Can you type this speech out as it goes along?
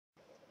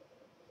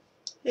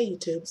Hey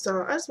YouTube,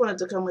 so I just wanted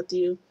to come with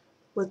you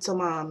with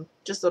some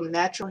just some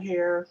natural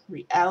hair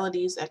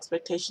realities,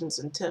 expectations,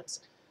 and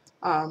tips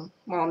while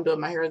I'm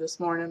doing my hair this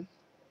morning.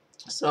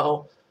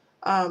 So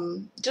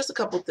just a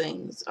couple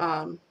things.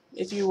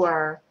 If you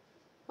are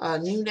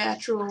new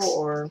natural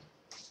or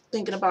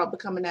thinking about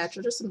becoming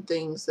natural, just some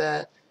things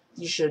that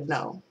you should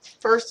know.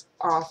 First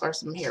off are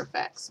some hair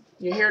facts.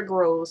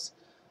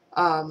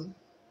 Um,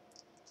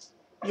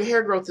 your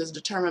hair growth is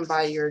determined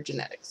by your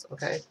genetics.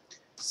 Okay,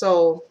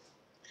 so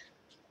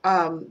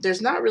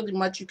there's not really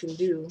much you can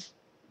do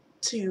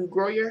to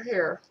grow your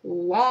hair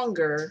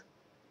longer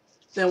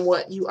than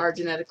what you are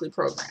genetically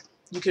programmed.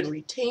 You can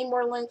retain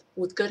more length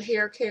with good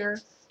hair care,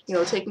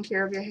 taking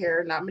care of your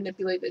hair, not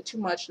manipulating it too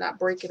much, not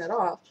breaking it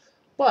off.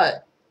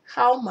 But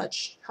how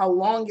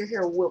long your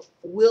hair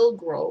will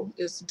grow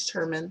is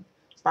determined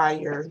by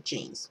your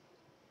genes.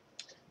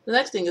 The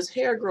next thing is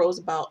hair grows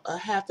about a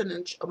half an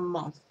inch a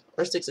month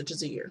or 6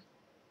 inches a year,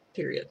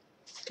 period.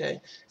 Okay,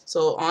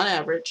 so on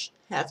average,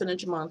 half an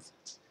inch a month,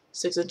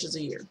 6 inches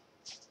a year.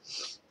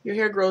 Your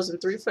hair grows in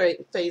three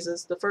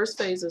phases. The first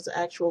phase is the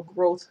actual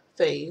growth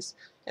phase,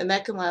 and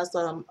that can last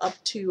uh, up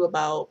to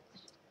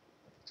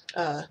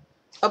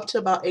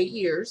about 8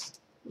 years.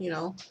 You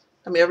know,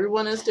 I mean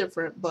everyone is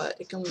different, but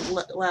it can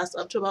last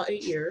up to about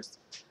 8 years.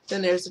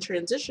 Then there's the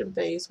transition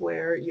phase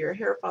where your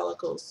hair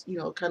follicles,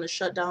 kind of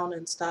shut down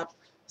and stop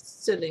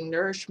sending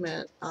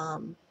nourishment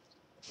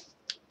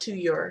to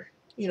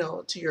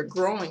your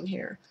growing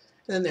hair.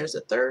 And then there's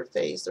a third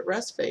phase, the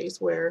rest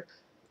phase, where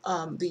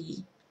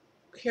the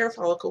hair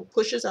follicle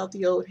pushes out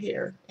the old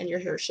hair and your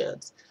hair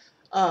sheds.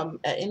 At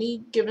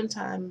any given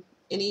time,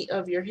 any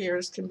of your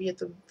hairs can be at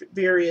the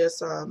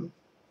various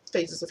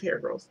phases of hair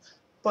growth,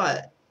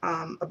 but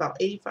about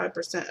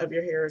 85% of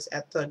your hair is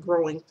at the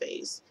growing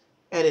phase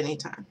at any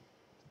time.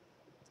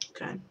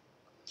 Okay.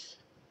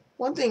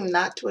 One thing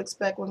not to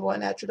expect when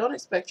going natural, don't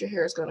expect your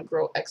hair is going to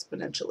grow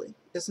exponentially.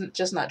 It's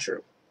just not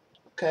true.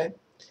 Okay.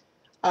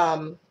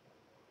 Um,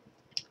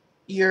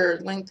 your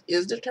length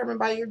is determined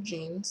by your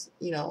genes.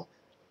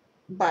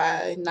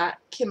 By not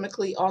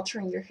chemically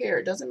altering your hair.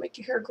 It doesn't make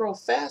your hair grow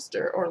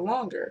faster or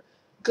longer.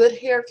 Good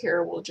hair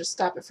care will just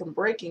stop it from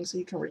breaking so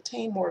you can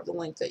retain more of the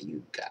length that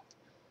you've got.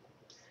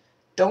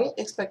 Don't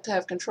expect to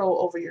have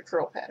control over your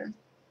curl pattern.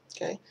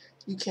 Okay?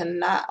 You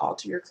cannot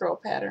alter your curl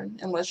pattern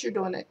unless you're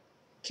doing it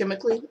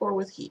chemically or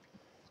with heat.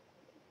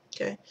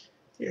 Okay?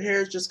 Your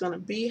hair is just going to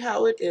be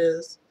how it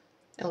is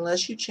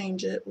unless you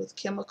change it with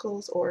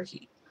chemicals or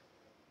heat.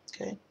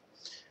 Okay?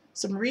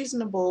 Some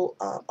reasonable,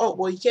 oh,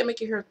 well, you can't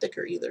make your hair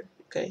thicker either.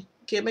 Okay?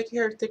 You can't make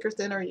your hair thicker,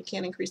 thinner, and you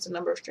can't increase the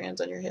number of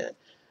strands on your head.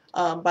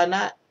 By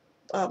not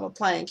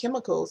applying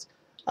chemicals,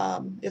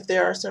 if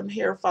there are some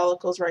hair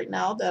follicles right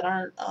now that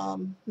aren't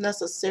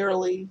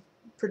necessarily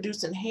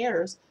producing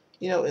hairs,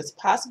 it's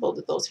possible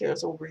that those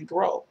hairs will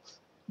regrow.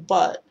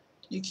 But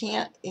you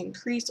can't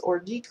increase or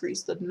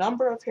decrease the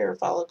number of hair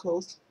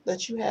follicles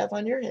that you have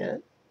on your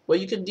head. Well,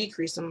 you can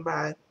decrease them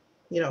by,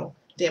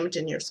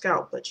 damaging your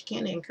scalp, but you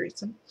can't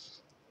increase them.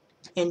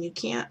 And you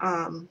can't,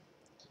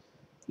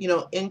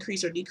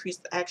 increase or decrease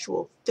the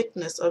actual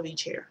thickness of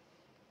each hair.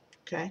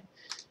 Okay?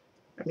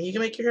 I mean, you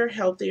can make your hair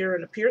healthier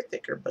and appear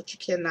thicker, but you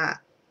cannot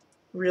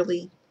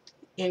really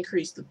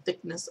increase the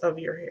thickness of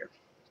your hair.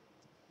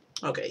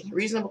 Okay,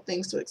 reasonable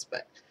things to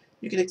expect.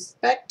 You can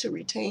expect to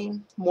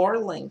retain more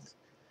length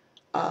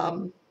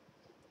um,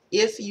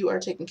 if you are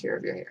taking care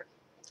of your hair.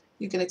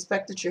 You can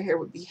expect that your hair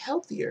would be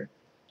healthier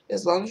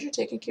as long as you're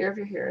taking care of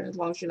your hair and as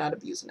long as you're not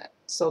abusing it.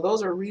 So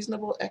those are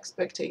reasonable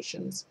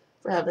expectations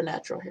for having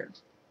natural hair.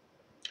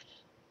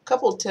 A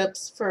couple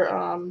tips for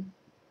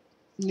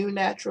new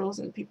naturals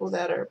and people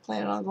that are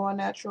planning on going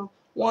natural.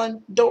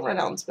 One, don't run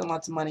out and spend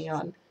lots of money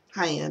on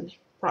high-end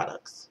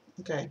products.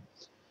 Okay.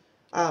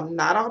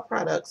 Not all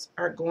products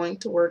are going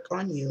to work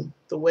on you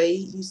the way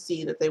you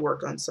see that they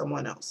work on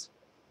someone else.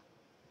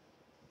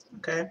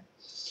 Okay.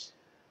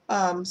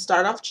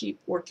 Start off cheap,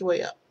 work your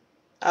way up.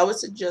 I would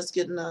suggest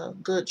getting a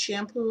good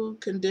shampoo,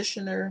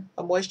 conditioner,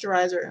 a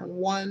moisturizer, and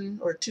one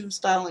or two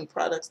styling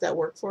products that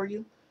work for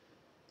you.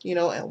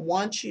 And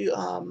once you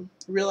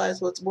realize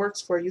what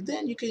works for you,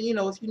 then you can,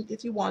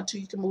 if you want to,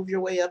 you can move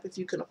your way up if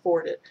you can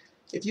afford it.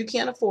 If you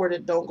can't afford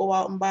it, don't go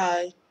out and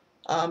buy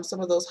some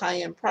of those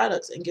high-end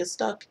products and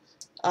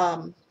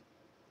um,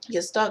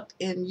 get stuck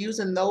in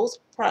using those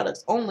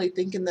products only,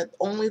 thinking that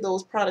only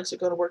those products are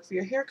going to work for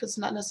your hair, because it's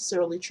not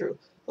necessarily true.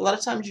 A lot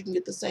of times you can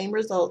get the same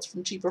results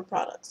from cheaper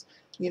products.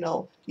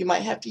 You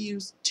might have to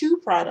use two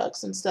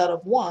products instead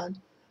of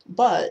one,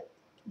 but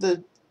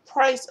the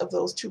price of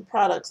those two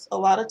products a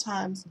lot of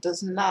times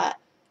does not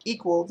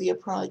equal the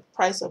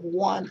price of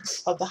one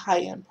of the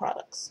high-end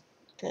products.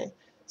 Okay,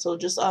 so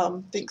just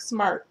think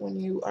smart when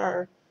you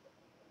are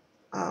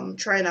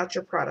trying out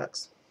your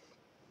products.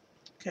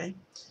 Okay.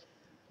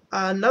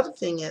 Another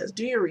thing is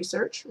do your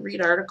research,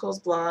 read articles,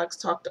 blogs,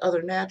 talk to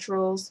other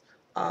naturals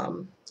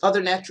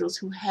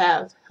who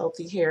have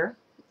healthy hair.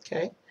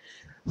 Okay.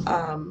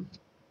 Um,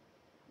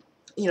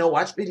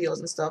 watch videos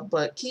and stuff,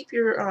 but keep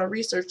your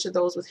research to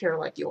those with hair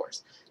like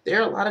yours. There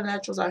are a lot of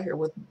naturals out here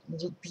with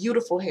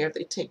beautiful hair.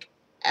 They take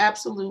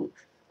absolute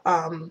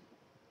um,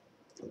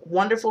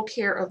 wonderful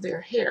care of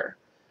their hair,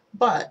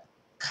 but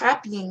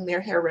copying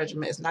their hair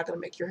regimen is not going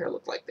to make your hair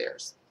look like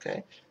theirs.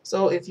 Okay,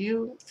 so if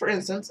you, for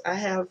instance,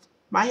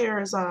 my hair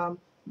is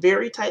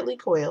very tightly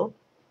coiled.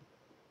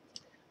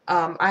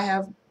 I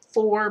have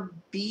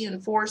 4B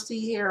and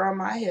 4C hair on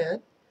my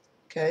head.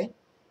 Okay,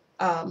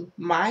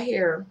 my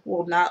hair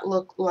will not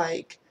look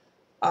like,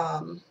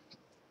 um,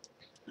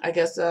 I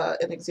guess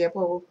an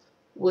example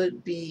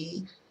would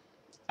be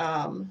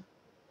um,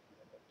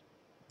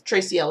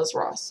 Tracy Ellis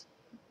Ross.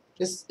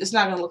 It's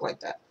not going to look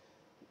like that,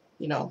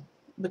 you know,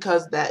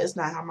 because that is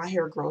not how my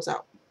hair grows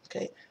out.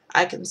 Okay,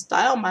 I can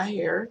style my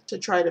hair to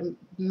try to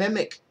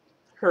mimic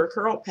her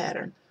curl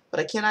pattern, but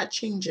I cannot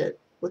change it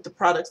with the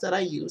products that I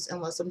use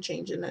unless I'm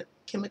changing it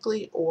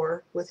chemically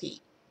or with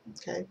heat.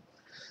 Okay.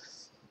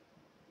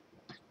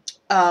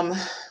 Um,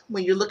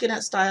 when you're looking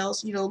at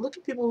styles, look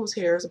at people whose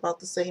hair is about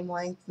the same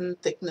length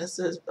and thickness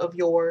as of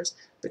yours,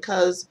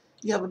 because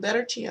you have a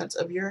better chance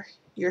of your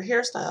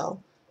hairstyle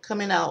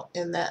coming out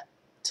in that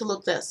to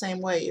look that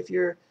same way if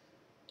you're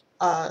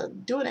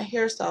doing a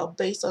hairstyle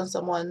based on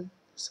someone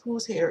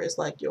whose hair is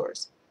like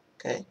yours.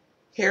 Okay,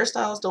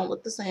 hairstyles don't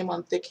look the same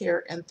on thick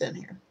hair and thin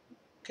hair.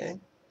 Okay,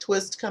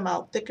 twists come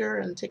out thicker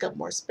and take up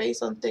more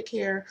space on thick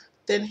hair.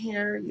 Thin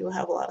hair, you'll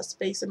have a lot of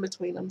space in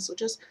between them. So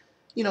just,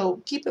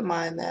 keep in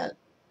mind that,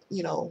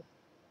 you know,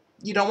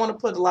 you don't want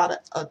to put a lot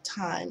of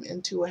time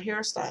into a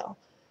hairstyle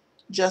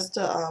just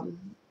to,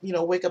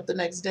 wake up the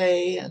next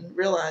day and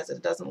realize that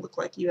it doesn't look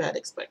like you had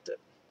expected.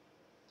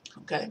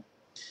 Okay.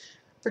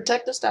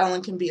 Protective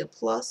styling can be a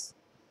plus,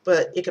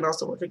 but it can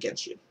also work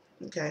against you.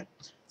 Okay.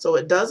 So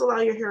it does allow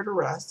your hair to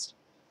rest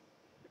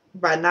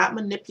by not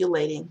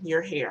manipulating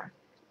your hair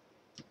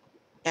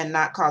and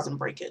not causing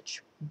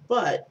breakage.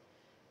 But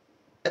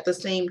at the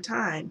same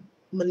time,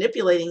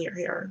 manipulating your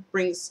hair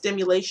brings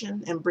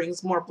stimulation and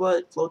brings more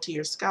blood flow to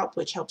your scalp,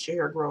 which helps your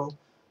hair grow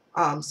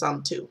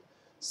some too.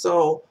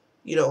 So,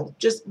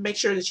 just make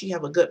sure that you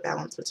have a good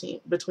balance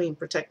between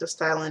protective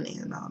styling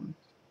and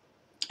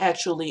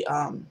actually,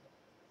 um,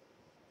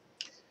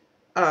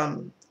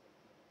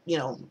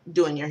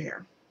 doing your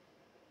hair.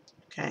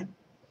 Okay.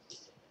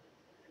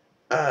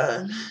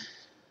 Uh,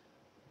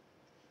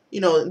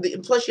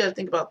 plus you got to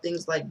think about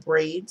things like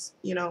braids.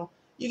 You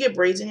get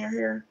braids in your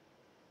hair.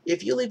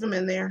 If you leave them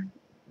in there,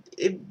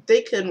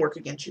 they can work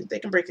against you. They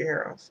can break your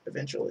hair off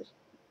eventually.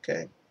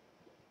 Okay,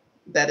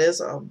 that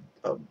is a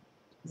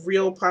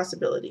real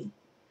possibility.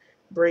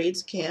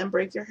 Braids can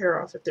break your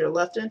hair off if they're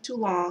left in too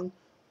long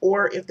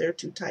or if they're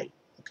too tight.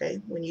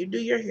 Okay, when you do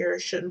your hair,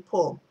 it shouldn't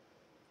pull.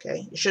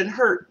 Okay, it shouldn't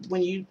hurt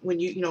when you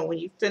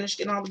finish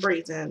getting all the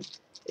braids in.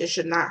 It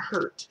should not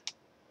hurt.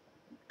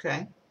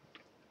 Okay.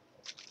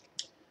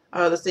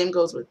 The same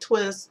goes with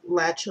twists,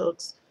 latch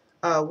hooks,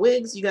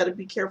 wigs. You got to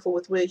be careful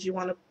with wigs. You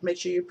want to make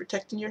sure you're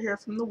protecting your hair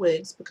from the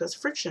wigs because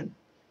friction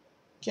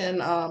can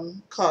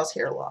cause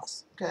hair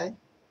loss. Okay,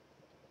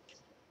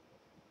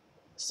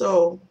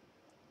 so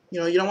you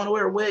don't want to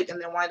wear a wig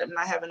and then wind up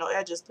not having no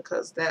edges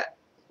because that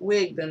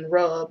wig then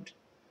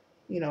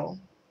you know,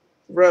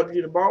 rubbed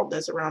you the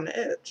baldness around the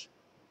edge.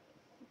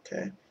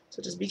 Okay,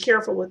 so just be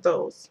careful with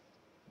those.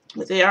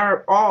 But they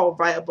are all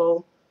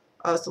viable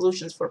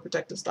solutions for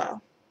protective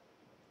style.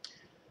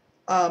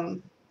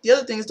 The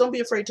other thing is don't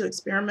be afraid to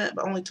experiment,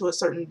 but only to a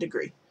certain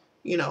degree.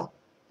 You know,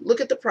 look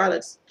at the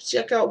products,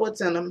 check out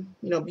what's in them.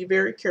 Be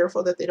very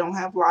careful that they don't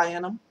have lye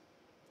in them.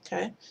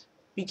 Okay,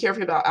 be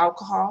careful about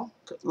alcohol.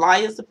 Lye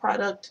is the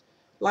product.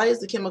 Lye is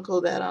the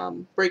chemical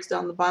that breaks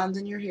down the bonds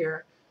in your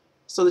hair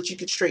so that you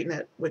can straighten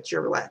it with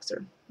your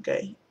relaxer.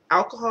 Okay,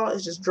 alcohol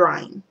is just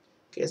drying.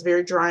 Okay, it's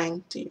very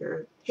drying to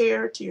your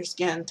hair, to your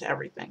skin, to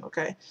everything.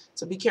 Okay,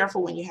 so be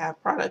careful when you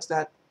have products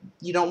that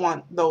you don't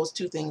want those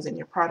two things in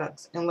your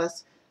products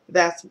unless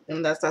that's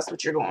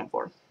what you're going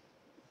for.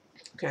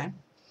 Okay.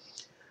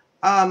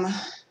 Um,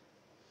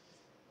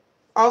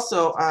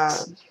 also,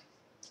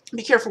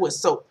 be careful with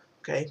soap.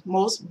 Okay,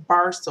 most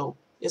bar soap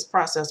is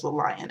processed with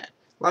lye in it.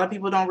 A lot of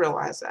people don't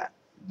realize that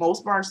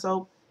most bar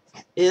soap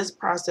is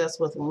processed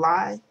with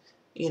lye,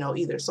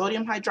 either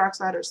sodium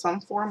hydroxide or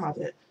some form of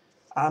it,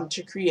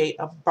 to create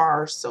a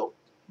bar soap.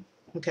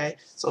 Okay,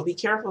 so be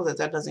careful that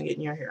that doesn't get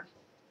in your hair.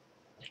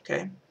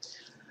 Okay.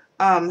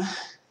 Um,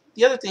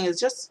 the other thing is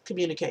just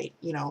communicate.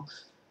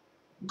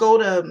 Go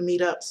to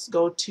meetups,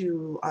 go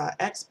to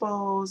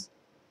expos,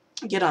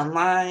 get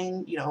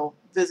online,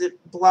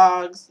 visit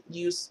blogs,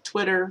 use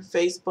Twitter,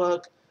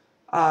 Facebook,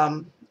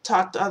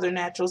 talk to other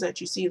naturals that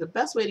you see. The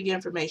best way to get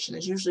information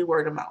is usually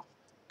word of mouth.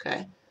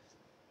 Okay.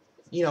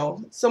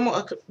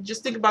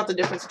 Just think about the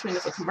difference between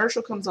if a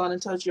commercial comes on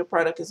and tells you your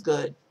product is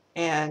good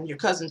and your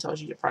cousin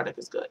tells you your product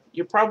is good.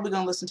 You're probably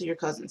going to listen to your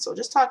cousin. So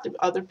just talk to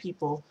other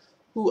people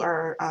who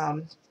are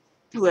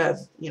who have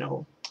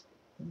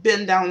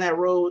been down that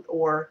road,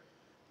 or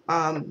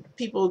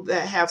people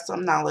that have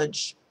some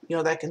knowledge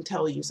that can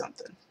tell you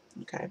something.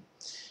 Okay.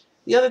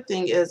 The other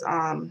thing is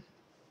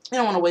you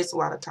don't want to waste a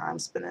lot of time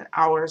spending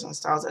hours on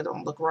styles that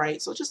don't look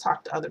right. So just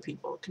talk to other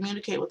people,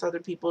 communicate with other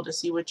people to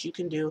see what you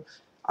can do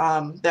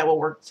that will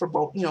work for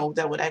both,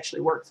 that would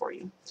actually work for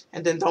you.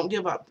 And then don't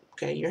give up.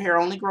 Okay, your hair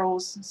only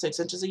grows 6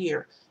 inches a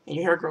year, and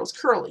your hair grows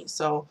curly.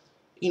 So,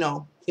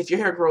 if your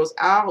hair grows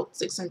out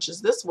 6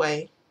 inches this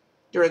way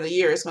during the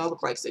year, it's going to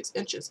look like 6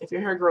 inches. If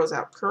your hair grows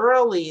out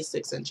curly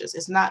 6 inches,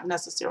 it's not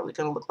necessarily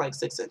going to look like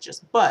 6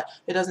 inches, but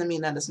it doesn't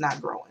mean that it's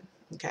not growing.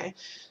 Okay,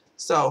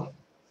 so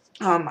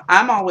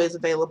I'm always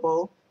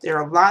available. There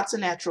are lots of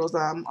naturals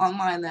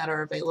online that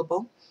are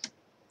available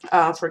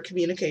for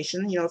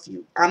communication.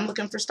 I'm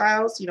looking for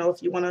styles.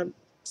 If you want to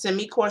send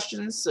me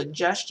questions,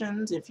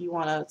 suggestions, if you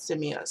want to send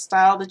me a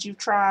style that you've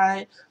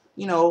tried,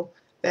 you know,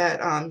 that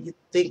you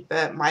think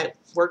that might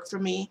work for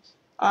me,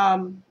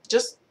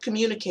 just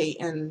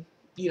communicate and,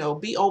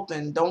 be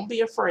open. Don't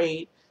be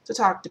afraid to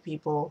talk to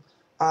people.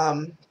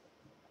 Um,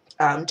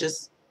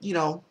 just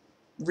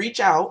reach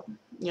out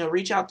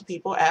to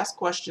people, ask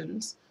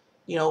questions,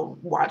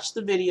 watch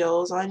the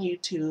videos on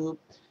YouTube.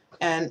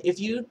 And if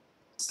you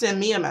send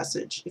me a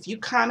message, if you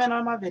comment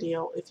on my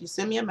video, if you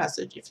send me a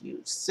message, if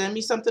you send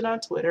me something on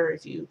Twitter,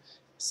 if you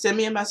send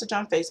me a message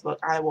on Facebook,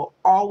 I will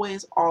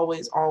always,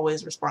 always,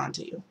 always respond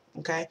to you.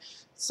 Okay,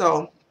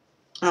 so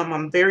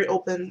I'm very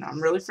open.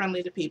 I'm really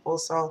friendly to people,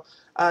 so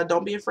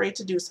don't be afraid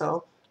to do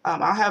so.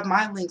 I'll have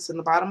my links in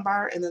the bottom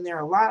bar, and then there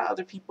are a lot of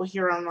other people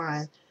here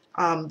online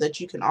that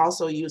you can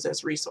also use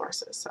as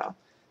resources. So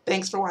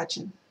thanks for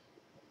watching.